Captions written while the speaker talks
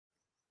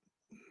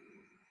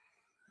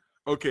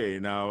Okay,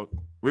 now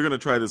we're gonna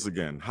try this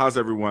again. How's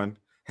everyone?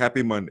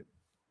 Happy Monday.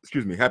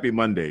 Excuse me, happy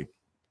Monday.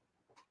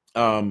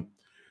 Um,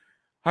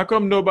 how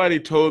come nobody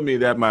told me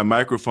that my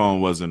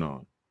microphone wasn't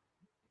on?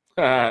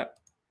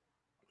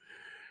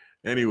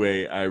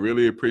 Anyway, I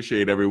really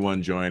appreciate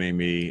everyone joining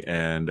me,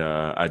 and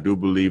I do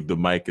believe the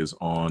mic is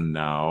on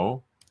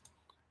now.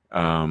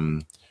 How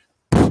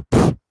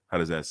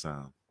does that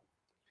sound?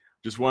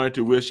 Just wanted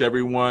to wish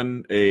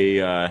everyone a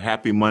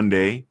happy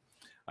Monday.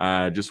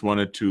 I just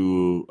wanted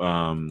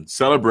to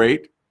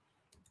celebrate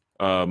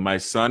my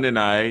son and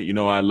I. You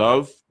know, I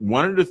love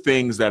one of the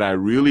things that I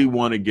really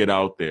want to get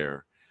out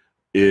there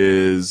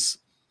is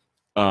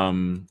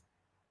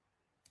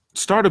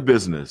start a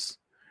business,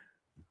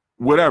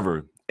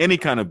 whatever, any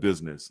kind of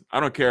business. I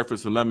don't care if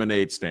it's a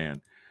lemonade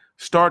stand.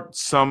 Start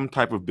some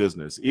type of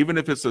business, even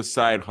if it's a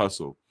side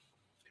hustle.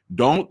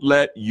 Don't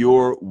let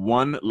your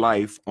one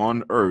life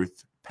on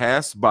earth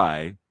pass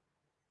by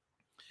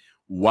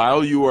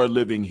while you are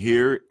living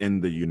here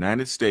in the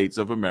United States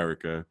of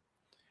America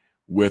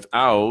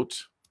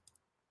without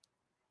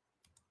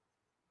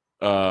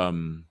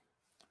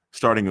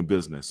starting a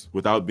business,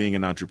 without being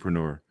an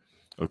entrepreneur.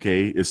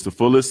 Okay, it's the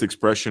fullest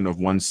expression of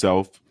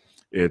oneself.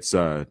 It's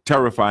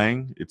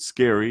terrifying, it's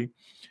scary,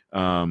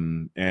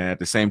 and at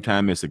the same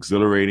time, it's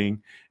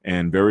exhilarating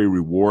and very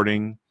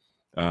rewarding.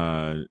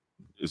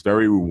 It's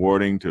very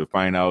rewarding to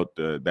find out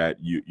that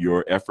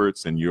your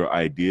efforts and your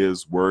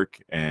ideas work,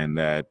 and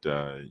that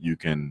you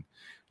can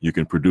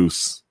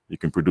produce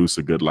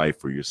a good life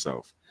for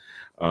yourself.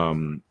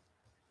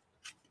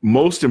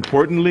 Most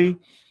importantly,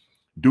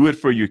 do it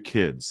for your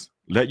kids.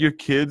 Let your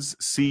kids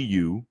see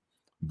you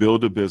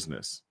build a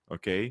business,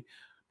 okay?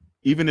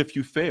 Even if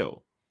you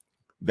fail.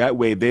 That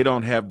way they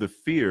don't have the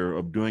fear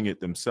of doing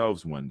it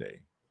themselves one day,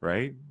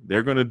 right?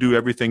 They're going to do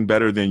everything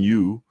better than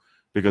you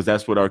because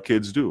that's what our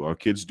kids do. Our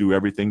kids do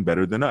everything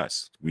better than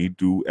us. We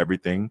do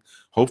everything,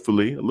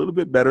 hopefully, a little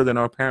bit better than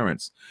our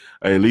parents,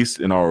 at least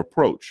in our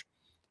approach.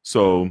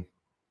 So,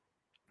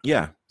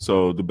 yeah.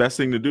 So the best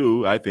thing to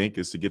do, I think,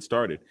 is to get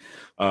started.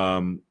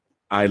 I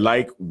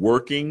like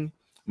working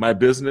my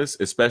business,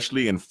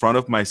 especially in front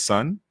of my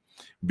son,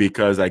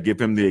 because I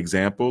give him the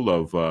example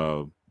of,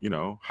 you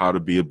know, how to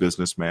be a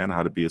businessman,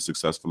 how to be a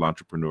successful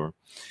entrepreneur.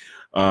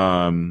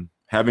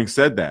 Having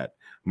said that,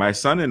 my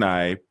son and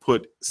I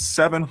put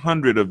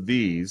 700 of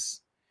these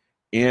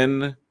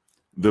in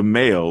the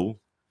mail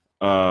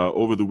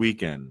over the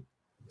weekend.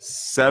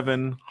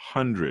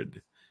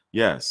 700.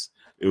 Yes,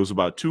 it was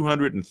about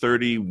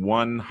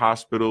 231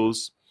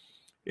 hospitals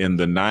in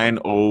the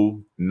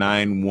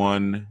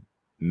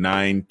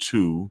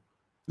 909192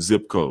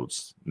 zip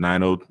codes.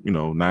 90, you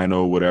know,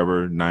 90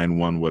 whatever,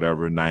 91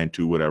 whatever,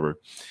 92 whatever.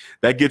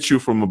 That gets you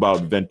from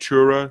about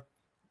Ventura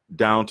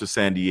down to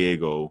San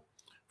Diego,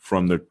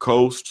 from the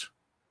coast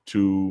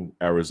to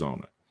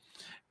Arizona.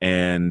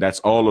 And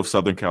that's all of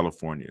Southern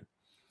California.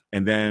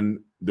 And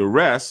then the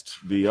rest,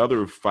 the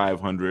other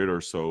 500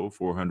 or so,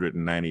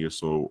 490 or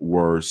so,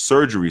 were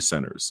surgery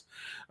centers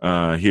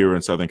here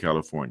in Southern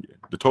California.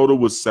 The total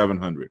was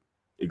 700,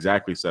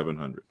 exactly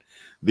 700.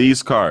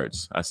 These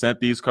cards, I sent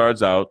these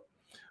cards out.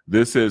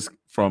 This is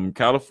from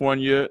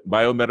California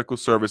Biomedical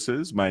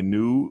Services, my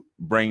new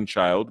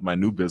brainchild, my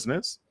new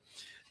business.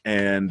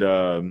 And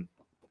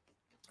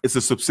it's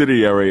a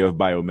subsidiary of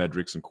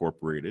BiomedRx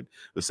Incorporated,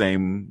 the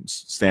same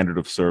standard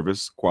of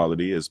service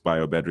quality as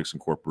BiomedRx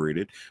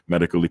Incorporated,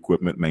 medical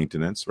equipment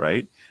maintenance,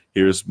 right?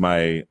 Here's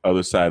my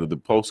other side of the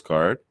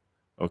postcard,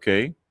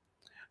 okay?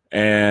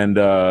 And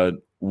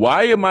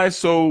why am I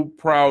so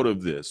proud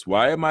of this?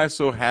 Why am I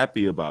so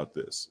happy about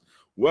this?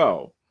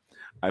 Well,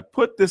 I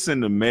put this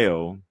in the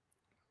mail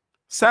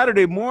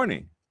Saturday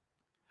morning.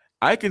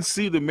 I can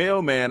see the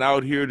mailman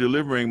out here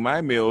delivering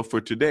my mail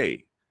for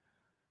today.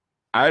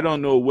 I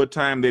don't know what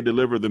time they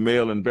deliver the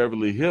mail in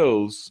Beverly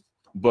Hills,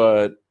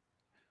 but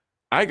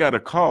I got a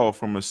call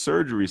from a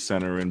surgery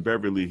center in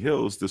Beverly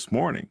Hills this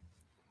morning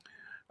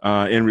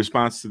in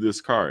response to this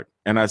card.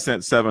 And I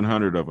sent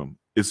 700 of them.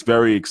 It's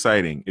very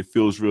exciting. It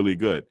feels really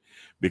good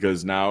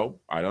because now,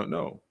 I don't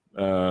know,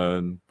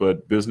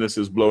 but business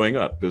is blowing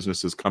up.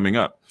 Business is coming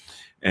up.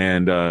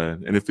 And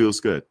it feels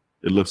good.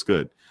 It looks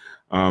good.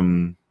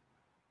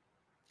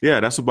 Yeah,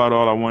 that's about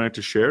all I wanted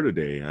to share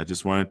today. I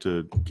just wanted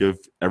to give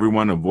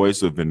everyone a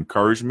voice of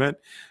encouragement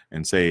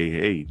and say,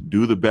 hey,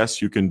 do the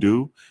best you can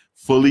do.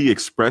 Fully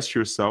express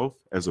yourself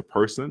as a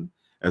person,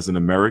 as an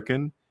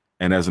American,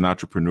 and as an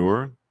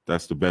entrepreneur.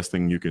 That's the best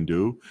thing you can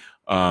do.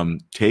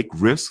 Take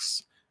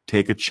risks,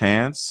 take a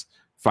chance,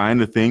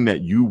 find the thing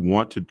that you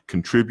want to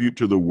contribute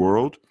to the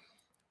world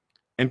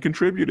and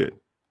contribute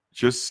it.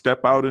 Just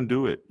step out and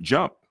do it.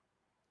 Jump.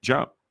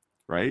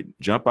 Right?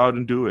 Jump out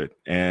and do it,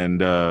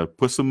 and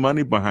put some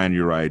money behind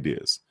your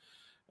ideas.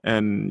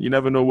 And you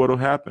never know what'll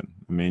happen.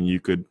 I mean, you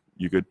could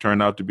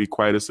turn out to be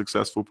quite a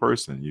successful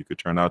person. You could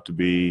turn out to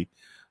be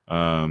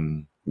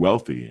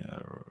wealthy,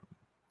 or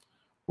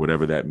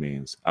whatever that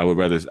means.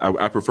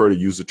 I prefer to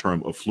use the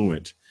term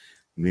affluent,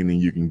 meaning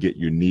you can get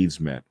your needs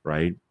met,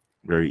 right?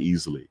 Very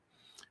easily.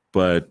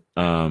 But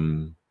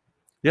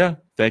yeah,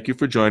 thank you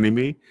for joining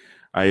me.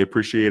 I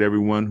appreciate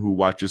everyone who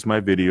watches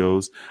my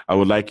videos. I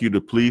would like you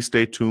to please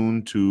stay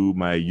tuned to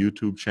my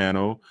YouTube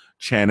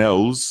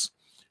channels.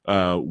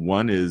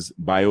 One is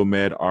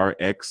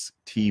BiomedRx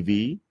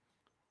TV,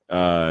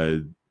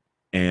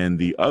 and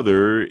the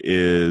other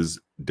is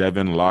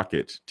Devin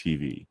Lockett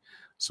TV.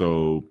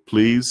 So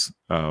please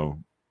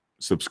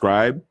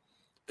subscribe,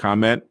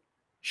 comment,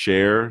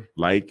 share,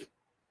 like,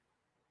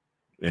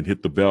 and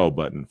hit the bell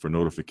button for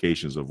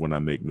notifications of when I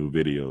make new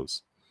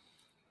videos.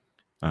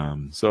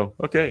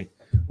 Okay.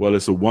 Well,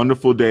 it's a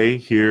wonderful day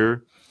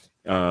here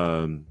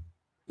in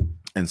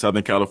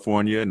Southern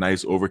California,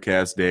 nice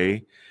overcast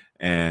day,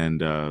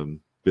 and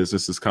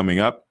business is coming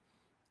up.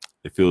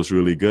 It feels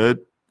really good.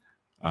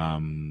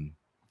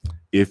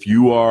 If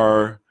you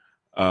are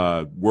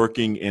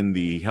working in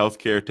the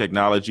healthcare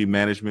technology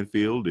management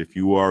field, if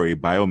you are a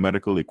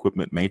biomedical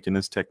equipment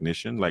maintenance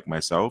technician like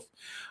myself,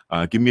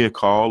 give me a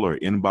call or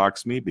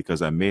inbox me,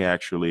 because I may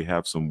actually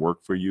have some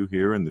work for you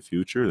here in the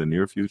future, the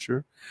near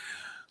future.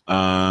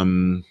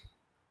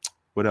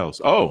 What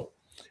else? Oh,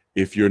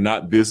 if you're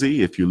not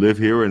busy, if you live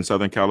here in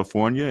Southern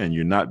California and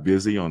you're not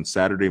busy on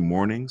Saturday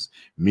mornings,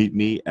 meet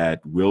me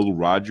at Will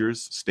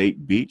Rogers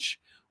State Beach,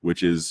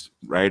 which is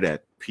right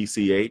at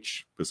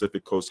PCH,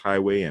 Pacific Coast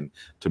Highway, and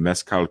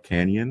Temescal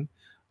Canyon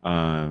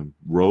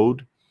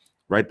Road,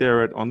 right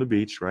there on the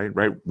beach, right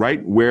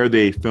where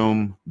they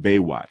film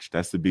Baywatch.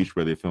 That's the beach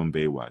where they film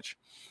Baywatch.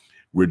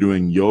 We're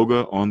doing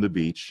yoga on the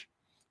beach.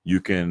 You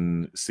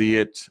can see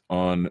it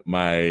on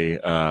my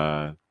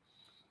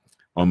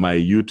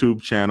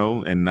YouTube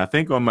channel, and I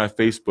think on my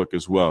Facebook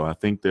as well. I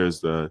think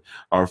there's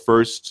our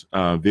first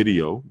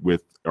video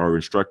with our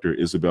instructor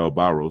Isabel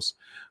Barros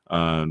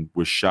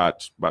was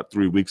shot about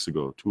 3 weeks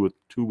ago,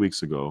 two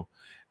weeks ago,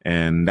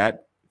 and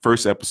that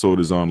first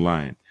episode is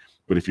online.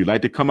 But if you'd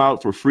like to come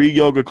out for free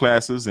yoga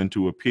classes and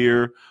to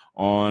appear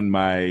on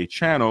my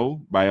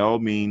channel, by all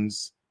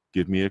means,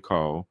 give me a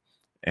call.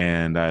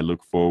 And I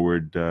look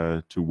forward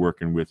to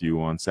working with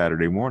you on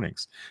Saturday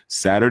mornings.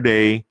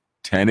 Saturday,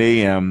 10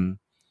 a.m.,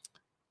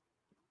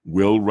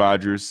 Will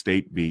Rogers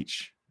State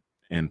Beach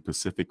and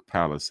Pacific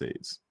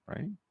Palisades,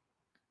 right?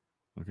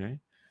 Okay.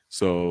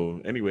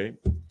 So anyway,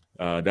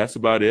 that's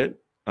about it.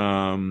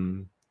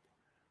 Brawninger,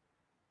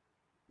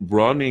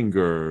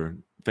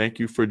 thank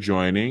you for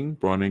joining,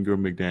 Brawninger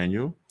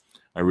McDaniel.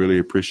 I really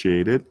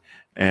appreciate it,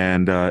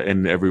 and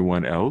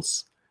everyone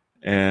else.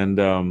 And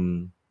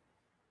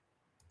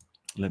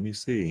let me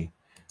see.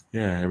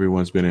 Yeah,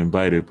 everyone's been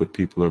invited, but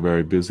people are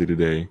very busy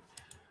today.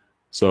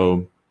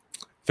 So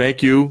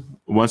thank you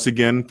once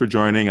again for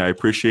joining. I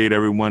appreciate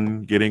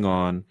everyone getting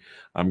on.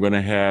 I'm going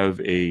to have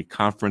a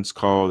conference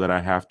call that I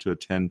have to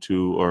attend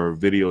to, or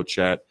video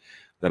chat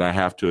that I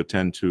have to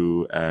attend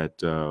to at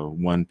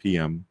 1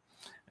 p.m.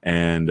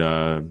 And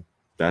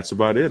that's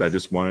about it. I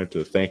just wanted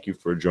to thank you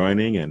for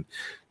joining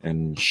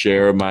and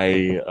share my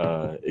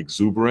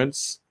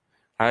exuberance.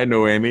 Hi,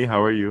 Noemi.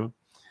 How are you?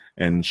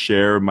 And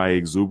share my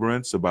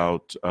exuberance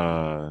about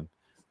the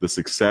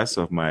success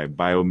of my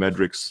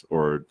BiomedRx,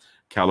 or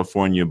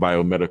California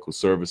Biomedical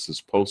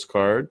Services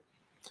postcard.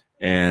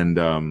 And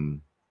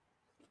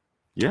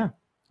yeah,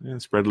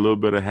 spread a little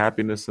bit of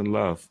happiness and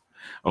love.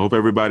 I hope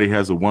everybody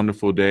has a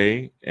wonderful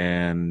day,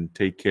 and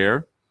take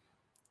care.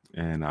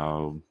 And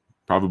I'll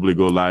probably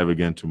go live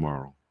again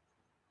tomorrow.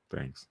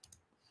 Thanks.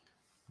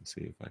 Let's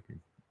see if I can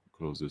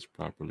close this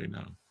properly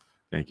now.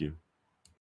 Thank you.